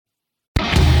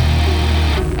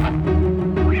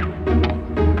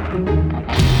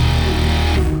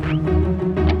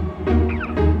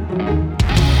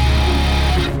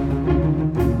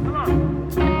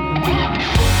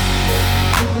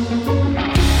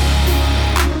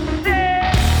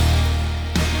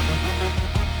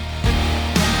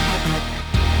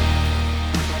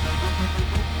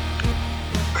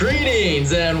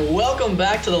Greetings and welcome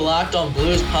back to the Locked On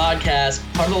Blues podcast,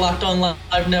 part of the Locked On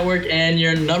Live Network and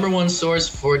your number one source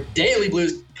for daily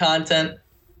Blues content.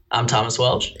 I'm Thomas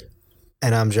Welch.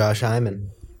 And I'm Josh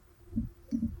Hyman.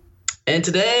 And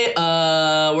today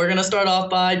we're going to start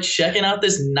off by checking out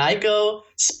this Nyko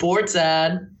sports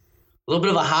ad. A little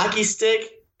bit of a hockey stick.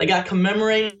 They got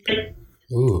commemorated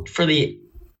for the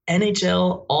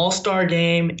NHL All-Star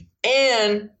Game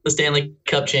and the Stanley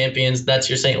Cup champions. That's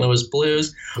your St. Louis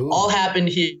Blues. Ooh. All happened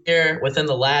here within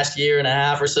the last year and a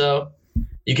half or so.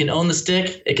 You can own the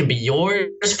stick. It can be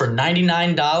yours for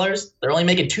 $99. They're only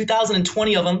making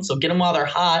 2,020 of them, so get them while they're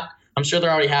hot. I'm sure they're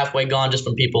already halfway gone just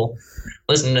from people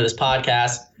listening to this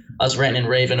podcast, us ranting and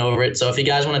raving over it. So if you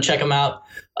guys want to check them out,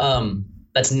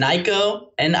 that's Nyko,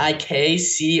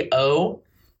 Nikco.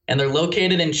 And they're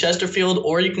located in Chesterfield,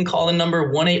 or you can call the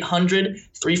number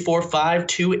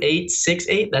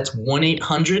 1-800-345-2868. That's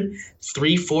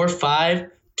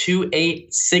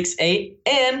 1-800-345-2868.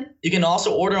 And you can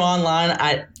also order online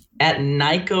at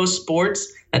Nyko Sports.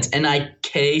 That's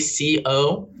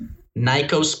Nikco,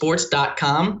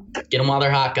 NycoSports.com. Get them while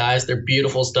they're hot, guys. They're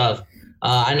beautiful stuff.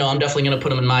 I know I'm definitely going to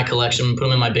put them in my collection, put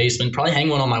them in my basement, probably hang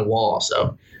one on my wall.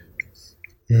 So.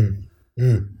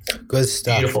 Good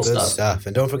stuff. Beautiful Good stuff.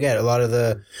 And don't forget,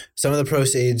 some of the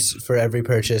proceeds for every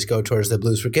purchase go towards the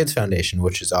Blues for Kids Foundation,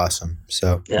 which is awesome.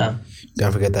 So yeah,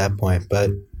 don't forget that point. But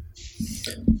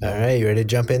all right, you ready to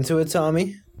jump into it,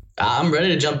 Tommy? I'm ready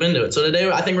to jump into it. So today,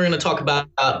 I think we're going to talk about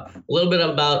a little bit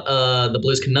about the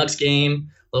Blues Canucks game,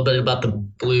 a little bit about the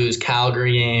Blues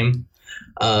Calgary game.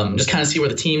 Just kind of see where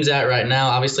the team's at right now.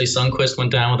 Obviously, Sundqvist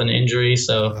went down with an injury,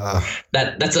 so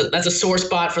that's a sore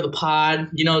spot for the pod.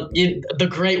 You know, the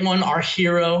great one, our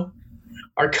hero,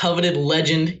 our coveted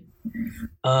legend.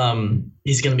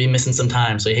 He's going to be missing some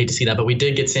time, so you hate to see that. But we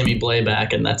did get Sammy Blais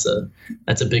back, and that's a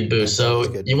big boost. So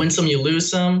you win some, you lose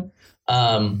some.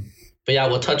 But yeah,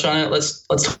 we'll touch on it. Let's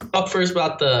talk first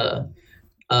about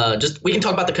we can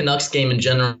talk about the Canucks game in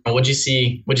general. What'd you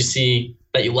see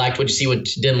that you liked? What'd you see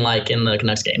what you didn't like in the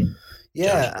Canucks game?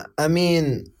 Yeah, Josh? I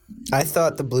mean, I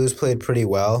thought the Blues played pretty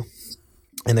well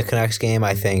in the Canucks game.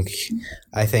 I think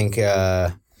you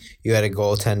had a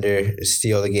goaltender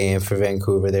steal the game for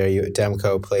Vancouver there.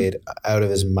 Demko played out of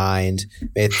his mind,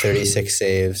 made 36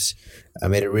 saves,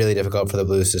 made it really difficult for the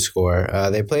Blues to score.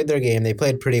 They played their game. They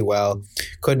played pretty well.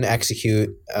 Couldn't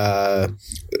execute to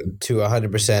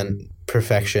 100%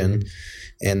 perfection.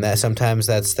 And that sometimes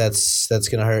that's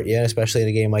going to hurt you, especially in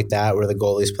a game like that where the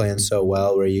goalie's playing so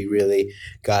well, where you really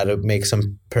got to make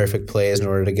some perfect plays in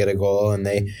order to get a goal. And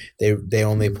they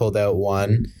only pulled out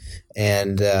one,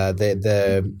 and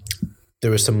there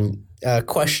were some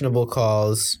questionable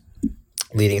calls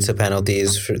leading to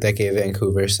penalties that gave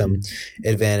Vancouver some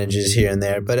advantages here and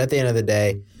there. But at the end of the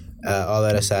day, all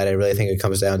that aside, I really think it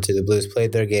comes down to the Blues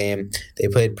played their game. They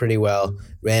played pretty well,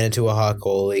 ran into a hot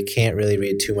goalie, can't really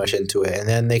read too much into it. And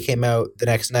then they came out the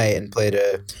next night and played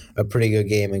a pretty good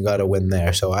game and got a win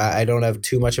there. So I don't have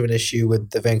too much of an issue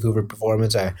with the Vancouver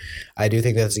performance. I do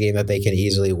think that's a game that they can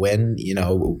easily win,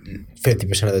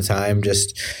 50% of the time,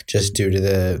 just due to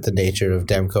the nature of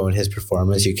Demko and his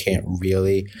performance. You can't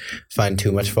really find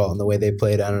too much fault in the way they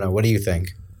played. I don't know. What do you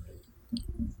think?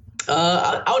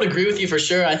 I would agree with you for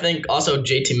sure. I think also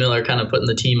JT Miller kind of putting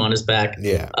the team on his back.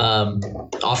 Yeah.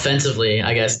 Offensively,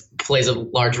 I guess, plays a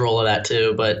large role of that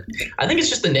too. But I think it's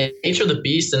just the nature of the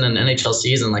beast in an NHL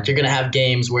season. Like, you're going to have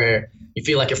games where you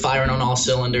feel like you're firing on all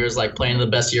cylinders, like playing to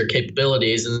the best of your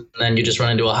capabilities, and then you just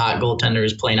run into a hot goaltender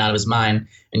who's playing out of his mind,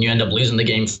 and you end up losing the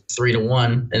game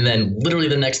 3-1. And then literally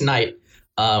the next night,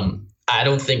 I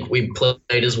don't think we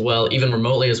played as well, even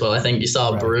remotely as well. I think you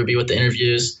saw Berube with the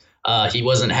interviews. He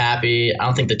wasn't happy. I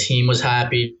don't think the team was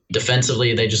happy.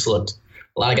 Defensively, a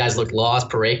lot of guys looked lost.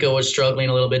 Parayko was struggling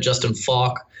a little bit. Justin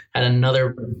Falk had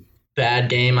another bad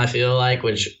game, I feel like,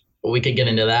 which we could get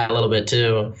into that a little bit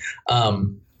too.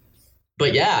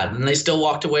 But yeah, and they still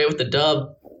walked away with the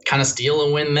dub, kind of steal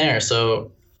a win there.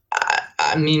 So,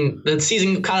 I mean, the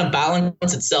season kind of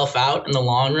balanced itself out in the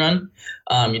long run.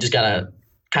 You just got to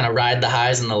kind of ride the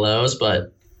highs and the lows,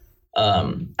 but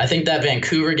I think that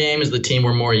Vancouver game is the team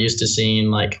we're more used to seeing,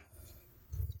 like,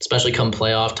 especially come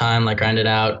playoff time, like, grind it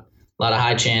out. A lot of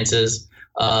high chances,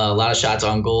 a lot of shots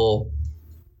on goal,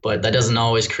 but that doesn't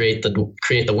always create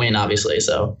the win, obviously.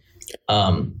 So,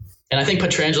 and I think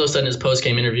Pietrangelo said in his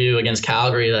post-game interview against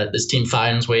Calgary that this team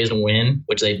finds ways to win,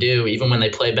 which they do, even when they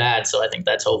play bad. So I think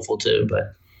that's hopeful too.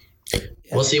 But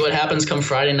we'll see what happens come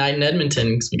Friday night in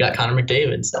Edmonton, because we got Connor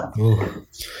McDavid. So.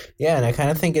 Yeah, and I kind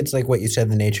of think it's like what you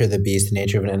said, the nature of the beast, the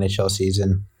nature of an NHL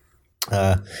season.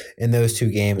 in those two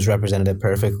games represented it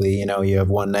perfectly. You know, you have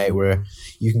one night where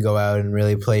you can go out and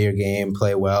really play your game,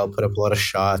 play well, put up a lot of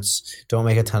shots, don't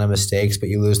make a ton of mistakes, but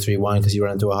you lose 3-1 because you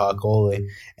run into a hot goalie.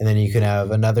 And then you can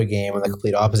have another game on the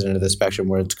complete opposite end of the spectrum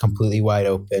where it's completely wide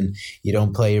open. You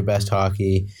don't play your best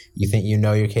hockey. You think you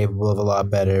know you're capable of a lot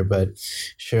better, but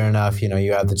sure enough, you know,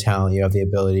 you have the talent, you have the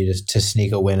ability to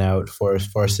sneak a win out,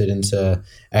 force it into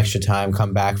extra time,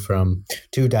 come back from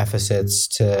two deficits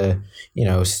to, you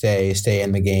know, stay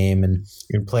in the game and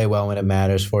play well when it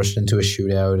matters, force it into a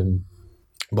shootout and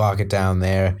block it down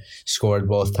there. Scored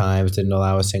both times, didn't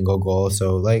allow a single goal.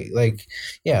 So like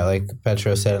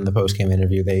Petro said in the post-game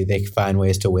interview, they find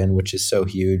ways to win, which is so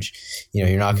huge. You know,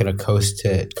 you're not going to coast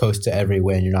to every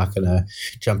win. You're not going to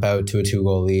jump out to a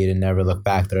 2-goal lead and never look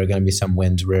back. There are going to be some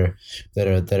wins that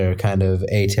are kind of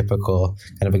atypical,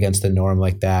 kind of against the norm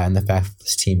like that. And the fact that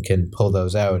this team can pull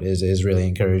those out is really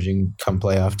encouraging come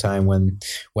playoff time when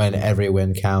every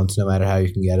win counts, no matter how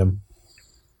you can get them.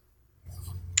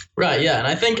 Right, yeah, and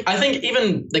I think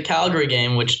even the Calgary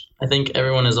game, which I think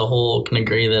everyone as a whole can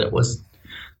agree that it was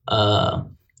a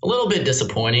little bit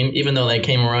disappointing, even though they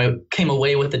came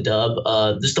away with the dub.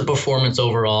 Just the performance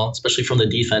overall, especially from the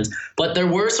defense. But there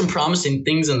were some promising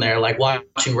things in there, like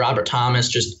watching Robert Thomas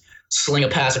just sling a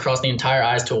pass across the entire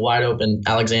ice to a wide open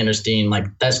Alexander Steen. Like,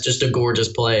 that's just a gorgeous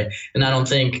play. And I don't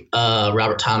think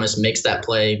Robert Thomas makes that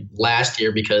play last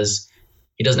year because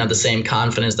he doesn't have the same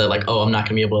confidence that, like, oh, I'm not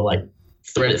going to be able to, like,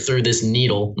 thread it through this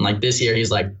needle. And like this year, he's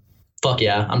like, fuck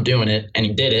yeah, I'm doing it. And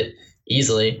he did it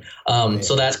easily.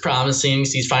 So that's promising.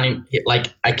 He's finding,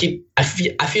 like, I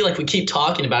feel like we keep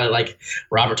talking about it, like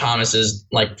Robert Thomas is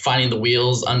like finding the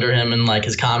wheels under him and like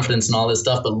his confidence and all this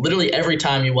stuff. But literally every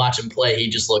time you watch him play, he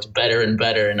just looks better and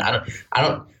better. And I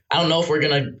don't know if we're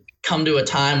going to come to a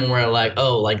time where like,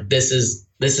 oh, like this is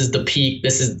the peak.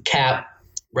 This is cap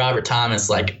Robert Thomas.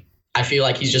 Like, I feel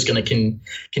like he's just going to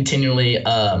continually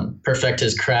perfect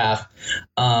his craft.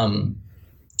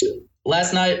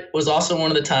 Last night was also one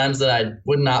of the times that I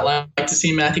would not like to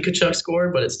see Matthew Tkachuk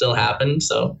score, but it still happened.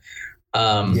 So,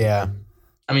 yeah,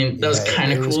 I mean, that was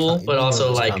kind of cool, but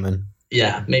also like,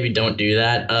 yeah, maybe don't do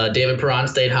that. David Perron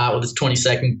stayed hot with his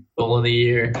 22nd goal of the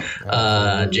year.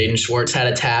 Jaden Schwartz had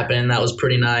a tap in. That was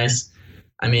pretty nice.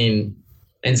 I mean,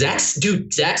 and Zach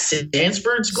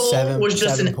Stansford's goal was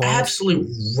just an absolute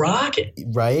rocket.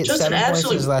 Right? Just 7 an points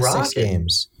absolute in his last rocket. 6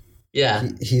 games. Yeah.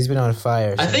 He's been on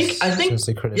fire. I think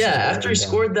after he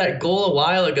scored that goal a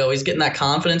while ago, he's getting that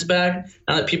confidence back.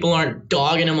 Now that people aren't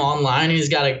dogging him online, he's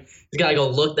got to go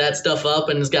look that stuff up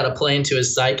and he's got to play into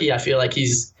his psyche. I feel like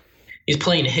he's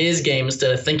playing his game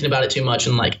instead of thinking about it too much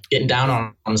and like getting down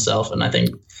on himself. And I think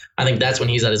that's when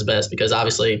he's at his best, because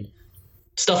obviously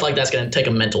stuff like that's going to take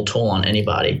a mental toll on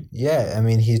anybody. Yeah, I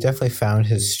mean, he's definitely found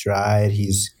his stride.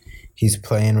 He's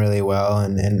playing really well,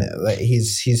 and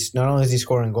he's not only is he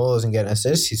scoring goals and getting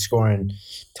assists, he's scoring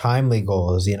timely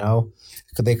goals. You know,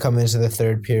 they come into the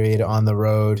third period on the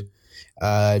road,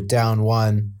 down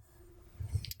 1.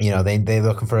 You know, they're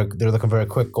looking for a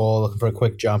quick goal, looking for a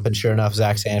quick jump, and sure enough,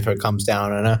 Zach Sanford comes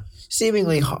down on a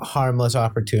seemingly harmless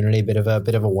opportunity, bit of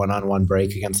a one-on-one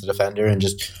break against the defender, and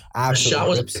just absolutely the shot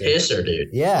was a pisser, dude.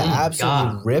 Yeah,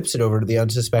 absolutely rips it over to the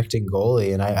unsuspecting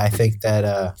goalie, and I think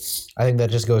that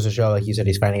just goes to show, like you said,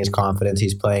 he's finding his confidence,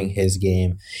 he's playing his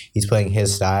game, he's playing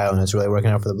his style, and it's really working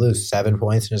out for the Blues. 7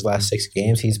 points in his last 6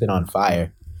 games, he's been on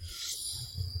fire.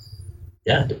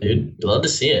 Yeah, dude, you love to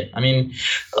see it. I mean,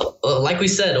 like we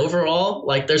said, overall,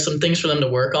 like there's some things for them to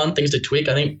work on, things to tweak.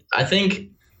 I think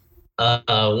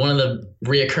one of the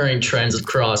reoccurring trends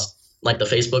across like the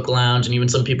Facebook lounge and even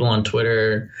some people on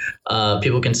Twitter,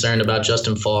 people concerned about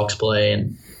Justin Falk's play.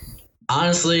 And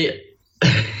honestly,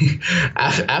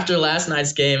 after last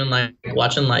night's game and like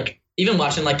watching the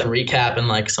recap and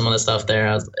like some of the stuff there,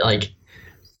 I was like,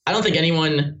 I don't think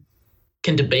anyone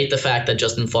can debate the fact that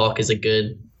Justin Falk is a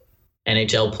good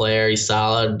NHL player. He's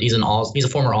solid. He's a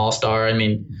former All-Star. I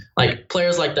mean, like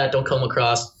players like that don't come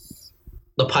across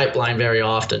the pipeline very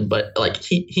often, but like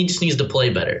he just needs to play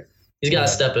better. He's got to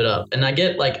step it up. And I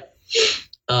get like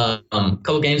a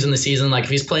couple games in the season, like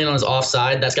if he's playing on his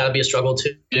offside, that's got to be a struggle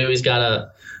too. He's got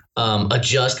to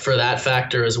adjust for that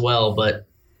factor as well. But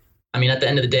I mean, at the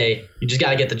end of the day, you just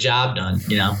got to get the job done,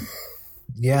 you know?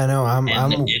 Yeah, no, I'm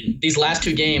these last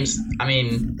 2 games, I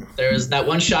mean, there's that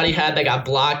one shot he had that got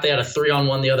blocked. They had a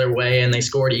 3-on-1 the other way, and they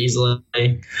scored easily.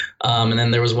 And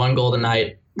then there was one goal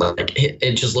tonight, like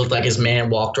it just looked like his man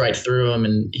walked right through him,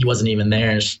 and he wasn't even there.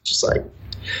 And it's just like,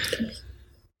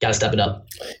 got to step it up.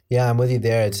 Yeah, I'm with you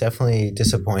there. It's definitely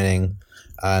disappointing.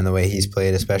 and the way he's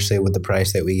played, especially with the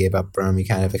price that we gave up for him. We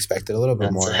kind of expected a little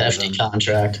bit more. It's a hefty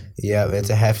contract. Yeah, it's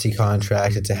a hefty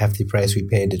contract. It's a hefty price we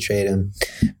paid to trade him.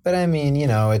 But I mean,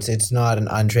 it's not an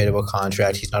untradeable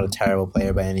contract. He's not a terrible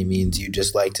player by any means. You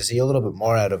just like to see a little bit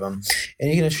more out of him. And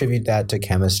you can attribute that to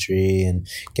chemistry and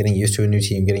getting used to a new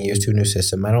team, getting used to a new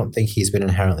system. I don't think he's been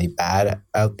inherently bad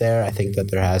out there. I think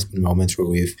that there has been moments where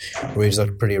we've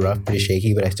looked pretty rough, pretty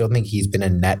shaky, but I still think he's been a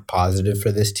net positive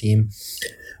for this team.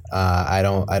 I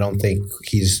don't think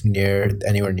he's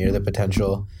anywhere near the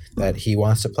potential that he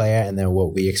wants to play at and then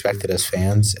what we expected as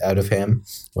fans out of him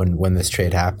when this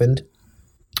trade happened.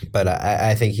 But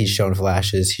I think he's shown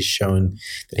flashes. He's shown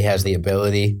that he has the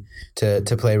ability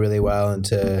to play really well and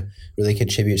to really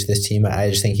contribute to this team. I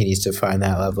just think he needs to find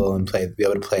that level and be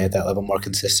able to play at that level more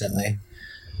consistently.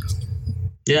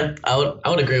 Yeah, I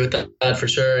would agree with that for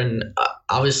sure. And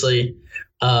obviously,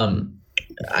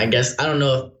 I guess I don't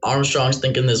know if Armstrong's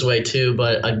thinking this way too,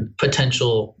 but a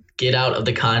potential get out of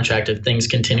the contract if things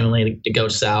continually to go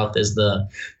south is the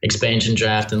expansion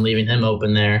draft and leaving him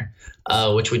open there,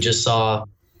 which we just saw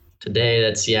today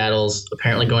that Seattle's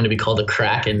apparently going to be called the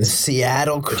Kraken. The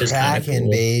Seattle Kraken,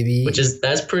 cool, baby.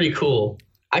 That's pretty cool.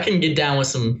 I can get down with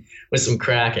some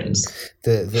Krakens.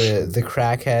 The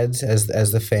Crackheads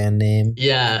as the fan name.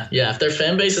 Yeah. If their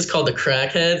fan base is called the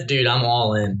Crackheads, dude, I'm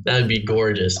all in. That would be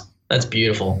gorgeous. That's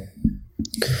beautiful.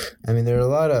 I mean, there are a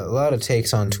lot of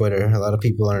takes on Twitter. A lot of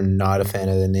people are not a fan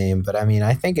of the name, but I mean,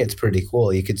 I think it's pretty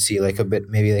cool. You could see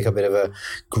maybe a bit of a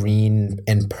green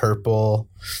and purple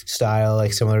style,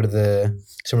 like similar to the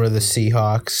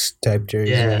Seahawks type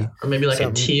jersey. Yeah, or maybe like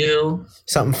a teal.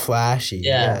 Something flashy.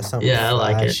 Yeah, something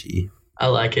flashy. I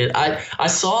like it. I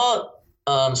saw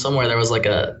somewhere there was like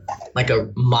a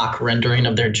mock rendering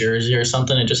of their jersey or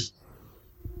something. It just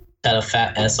had a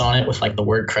fat S on it with like the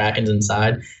word Krakens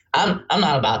inside. I'm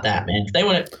not about that, man. If they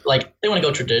want to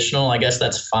go traditional, I guess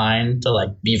that's fine to like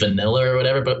be vanilla or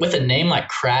whatever. But with a name like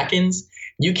Krakens,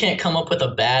 you can't come up with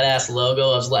a badass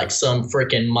logo of like some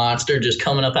freaking monster just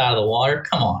coming up out of the water.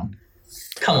 Come on.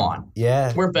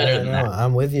 Yeah, we're better than that.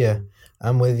 I'm with you.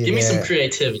 Give me some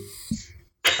creativity.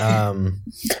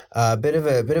 A bit of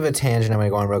a tangent I'm going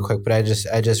to go on real quick, but I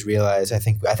just realized I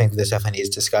think this definitely needs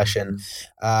discussion.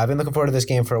 I've been looking forward to this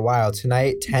game for a while.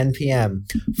 Tonight, 10 p.m.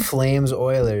 Flames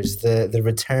Oilers, the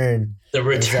return. The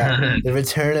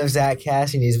return of Zach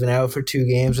Kassian. He's been out for 2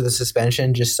 games with a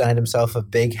suspension. Just signed himself a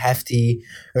big hefty,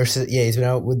 he's been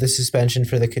out with the suspension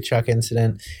for the Tkachuk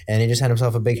incident, and he just signed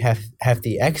himself a big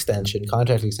hefty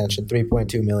contract extension,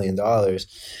 $3.2 million.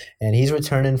 And he's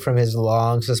returning from his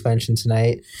long suspension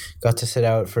tonight. Got to sit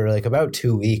out for like about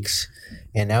 2 weeks,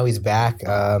 and now he's back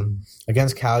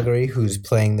against Calgary, who's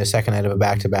playing the second night of a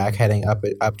back-to-back, heading up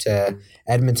to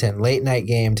Edmonton. Late night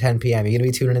game, 10 p.m. You going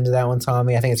to be tuning into that one,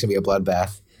 Tommy? I think it's going to be a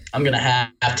bloodbath. I'm going to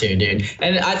have to, dude.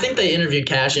 And I think they interviewed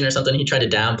Kassian or something. He tried to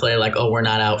downplay like, oh, we're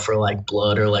not out for like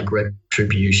blood or like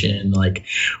retribution. Like,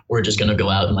 we're just going to go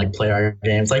out and like play our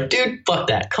games. Like, dude, fuck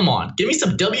that. Come on. Give me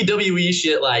some WWE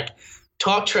shit. Like,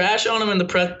 talk trash on him in the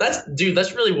press.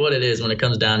 That's really what it is when it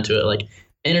comes down to it. Like,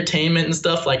 entertainment and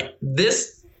stuff. Like,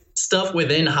 this stuff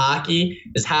within hockey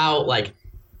is how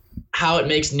it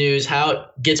makes news, how it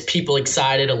gets people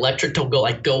excited, electric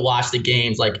to go watch the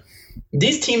games. Like,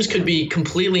 these teams could be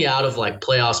completely out of like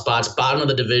playoff spots, bottom of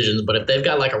the divisions, but if they've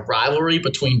got like a rivalry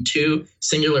between 2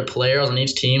 singular players on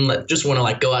each team that just want to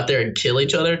like go out there and kill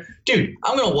each other, dude,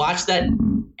 I'm gonna watch that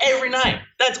every night.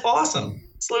 That's awesome.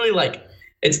 It's literally like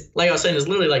it's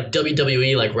literally like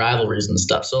WWE like rivalries and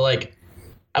stuff. So like,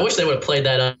 I wish they would have played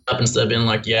that up instead of being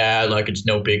like, yeah, like it's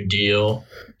no big deal.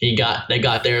 They got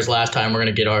theirs last time. We're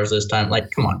gonna get ours this time.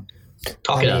 Like, come on.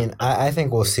 Talk it up. I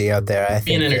think we'll see out there.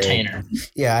 Be an entertainer.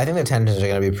 I think the tensions are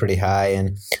going to be pretty high,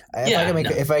 and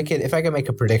if I could make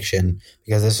a prediction,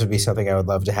 because this would be something I would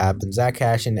love to happen. Zach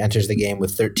Kassian enters the game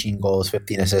with 13 goals,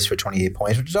 15 assists for 28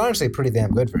 points, which is honestly pretty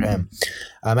damn good for him.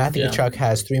 Matthew Tkachuk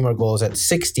has 3 more goals at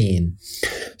 16.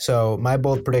 So my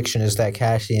bold prediction is that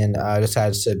Kassian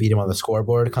decides to beat him on the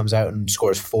scoreboard, comes out and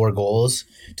scores 4 goals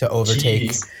to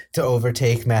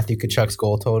overtake Matthew Tkachuk's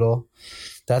goal total.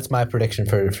 That's my prediction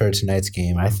for tonight's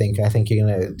game. I think you're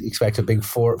going to expect a big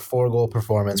four goal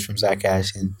performance from Zach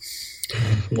Kassian.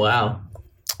 Wow.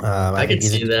 I can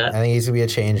see that. I think he's gonna be a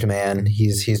changed man.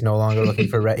 He's no longer looking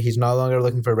for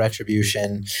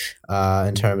retribution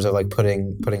in terms of like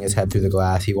putting his head through the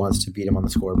glass. He wants to beat him on the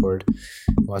scoreboard.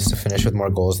 He wants to finish with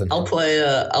more goals than I'll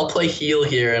play heel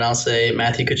here, and I'll say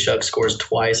Matthew Tkachuk scores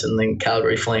twice, and then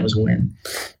Calgary Flames win.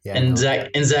 Yeah,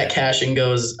 Zach Kassian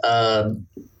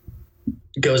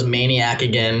goes maniac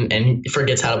again and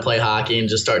forgets how to play hockey and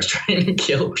just starts trying to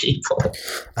kill people.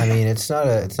 I mean, it's not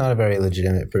a very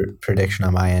legitimate prediction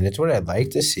on my end. It's what I'd like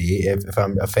to see if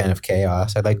I'm a fan of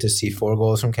chaos. I'd like to see 4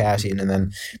 goals from Kassian, and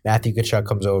then Matthew Tkachuk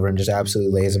comes over and just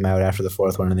absolutely lays him out after the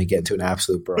 4th one, and they get into an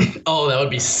absolute brawl. Oh, that would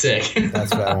be sick.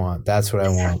 That's what I want. That's what I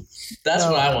want. That's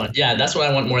what I want. Yeah, that's what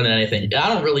I want more than anything. I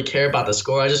don't really care about the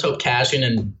score. I just hope Kassian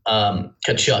and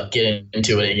Tkachuk get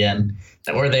into it again.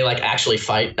 Or they actually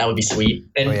fight. That would be sweet.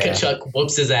 And Tkachuk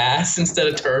whoops his ass instead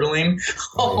of turtling.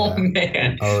 Oh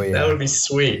man. Oh yeah. That would be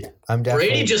sweet.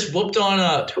 Brady just whooped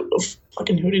on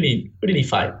who did he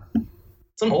fight?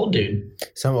 Some old dude.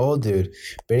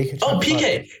 Brady Tkachuk. Oh,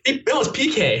 PK. It was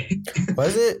PK.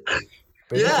 Was it?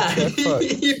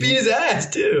 Brady he beat his ass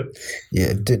too.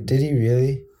 Yeah. Did he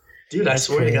really? Dude, I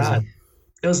swear to God.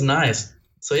 It was nice.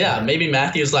 So, yeah, maybe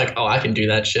Matthew's like, oh, I can do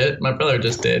that shit. My brother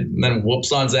just did. And then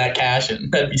whoops on Zach Kassian.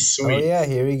 That'd be sweet. Oh, yeah,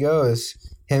 here he goes.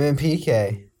 Him and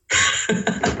PK.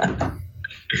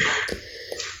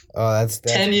 That's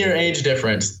 10-year age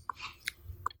difference.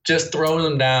 Just throwing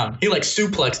them down. He,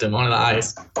 suplexed him onto the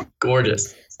ice.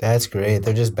 Gorgeous. That's great.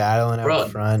 They're just battling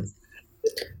out front.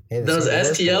 Hey, those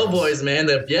STL boys, man,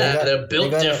 they're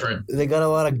built different. They got a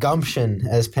lot of gumption,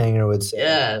 as Panger would say.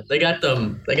 Yeah, they got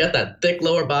that thick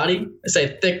lower body. They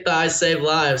say thick thighs save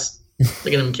lives.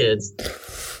 Look at them kids.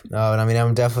 No, but I mean,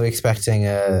 I'm definitely expecting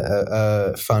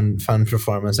a fun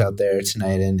performance out there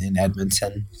tonight in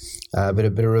Edmonton. A bit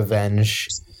of revenge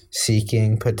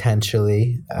seeking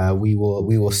potentially. We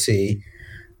will see,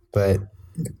 but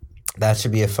that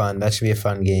should be a fun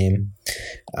game.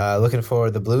 Looking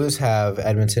forward. The Blues have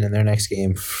Edmonton in their next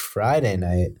game Friday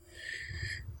night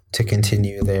to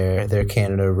continue their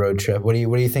Canada road trip. What are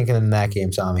you thinking in that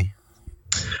game, Tommy?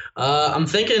 I'm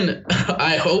thinking.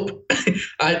 I hope.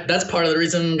 That's part of the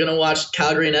reason I'm gonna watch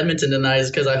Calgary and Edmonton tonight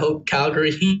is because I hope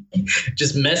Calgary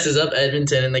just messes up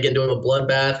Edmonton and they get into a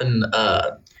bloodbath and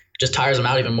just tires them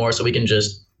out even more, so we can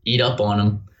just eat up on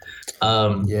them.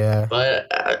 But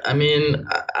I mean,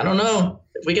 I don't know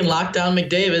if we can lock down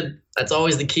McDavid. That's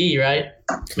always the key, right?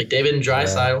 McDavid and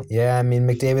Draisaitl. Yeah, I mean,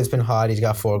 McDavid's been hot. He's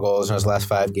got 4 goals in his last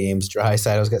 5 games.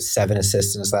 Draisaitl's got 7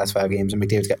 assists in his last 5 games, and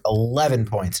McDavid's got 11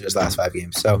 points in his last 5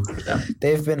 games. So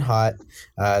they've been hot.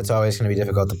 It's always going to be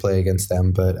difficult to play against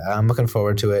them, but I'm looking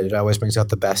forward to it. It always brings out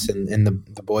the best in the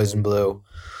boys in blue.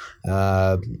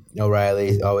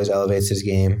 O'Reilly always elevates his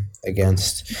game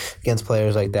against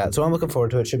players like that. So I'm looking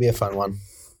forward to it. Should be a fun one.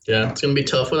 Yeah, it's going to be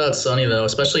tough without Sonny, though,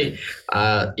 especially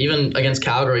even against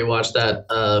Calgary. Watch that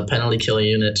penalty kill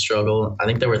unit struggle. I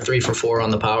think they were 3 for 4 on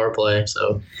the power play.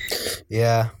 So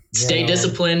stay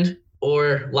disciplined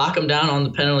or lock them down on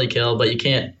the penalty kill, but you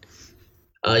can't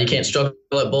struggle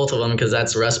at both of them because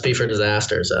that's a recipe for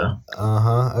disaster. So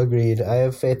agreed. I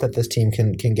have faith that this team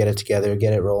can get it together,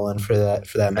 get it rolling for that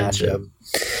matchup.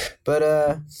 But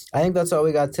I think that's all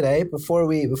we got today. Before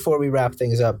we wrap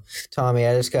things up, Tommy,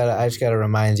 I just gotta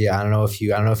remind you. I don't know if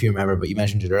you remember, but you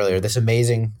mentioned it earlier. This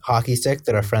amazing hockey stick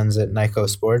that our friends at Nyko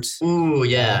Sports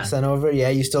sent over. Yeah,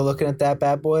 you still looking at that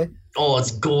bad boy? Oh,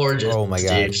 it's gorgeous. Oh my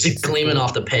God. It's gleaming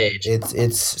off the page.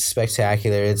 It's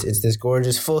spectacular. It's this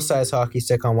gorgeous full-size hockey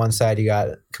stick. On one side you got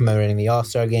commemorating the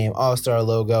All-Star game, All-Star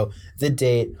logo, the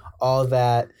date, all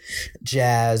that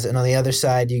jazz. And on the other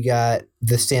side you got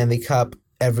the Stanley Cup,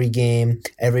 every game,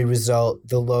 every result,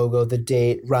 the logo, the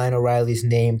date, Ryan O'Reilly's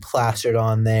name plastered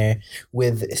on there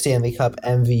with Stanley Cup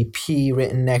MVP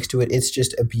written next to it. It's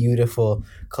just a beautiful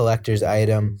collector's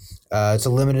item. It's a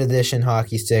limited edition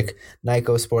hockey stick.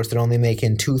 Nyko Sports, they're only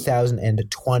making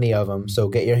 2,020 of them, so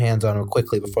get your hands on them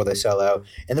quickly before they sell out.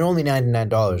 And they're only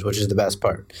 $99, which is the best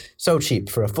part. So cheap.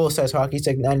 For a full-size hockey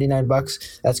stick,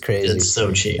 $99, that's crazy. It's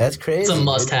so cheap. That's crazy. It's a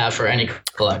must-have for any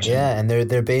collection. Yeah, and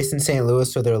they're based in St. Louis,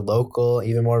 so they're local,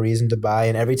 even more reason to buy.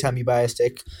 And every time you buy a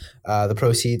stick, some of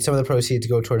the proceeds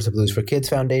go towards the Blues for Kids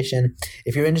Foundation.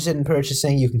 If you're interested in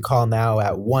purchasing, you can call now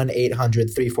at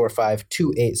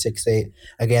 1-800-345-2868.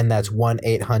 Again, that's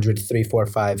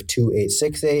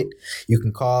 1-800-345-2868. You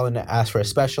can call and ask for a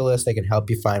specialist. They can help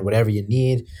you find whatever you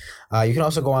need. You can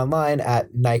also go online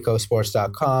at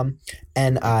NykoSports.com,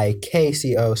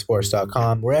 NIKCO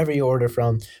Sports.com. Wherever you order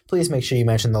from, please make sure you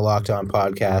mention the Locked On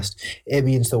Podcast. It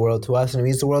means the world to us, and it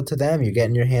means the world to them. You're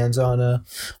getting your hands on a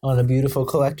beautiful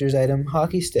collector's item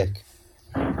hockey stick.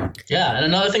 Yeah, and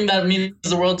another thing that means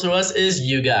the world to us is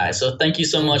you guys. So thank you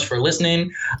so much for listening.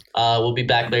 We'll be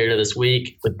back later this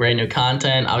week with brand new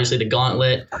content. Obviously, the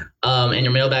gauntlet and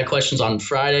your mailbag questions on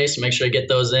Friday. So make sure to get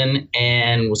those in,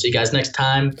 and we'll see you guys next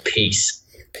time. Peace.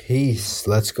 Peace.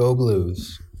 Let's go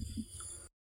Blues.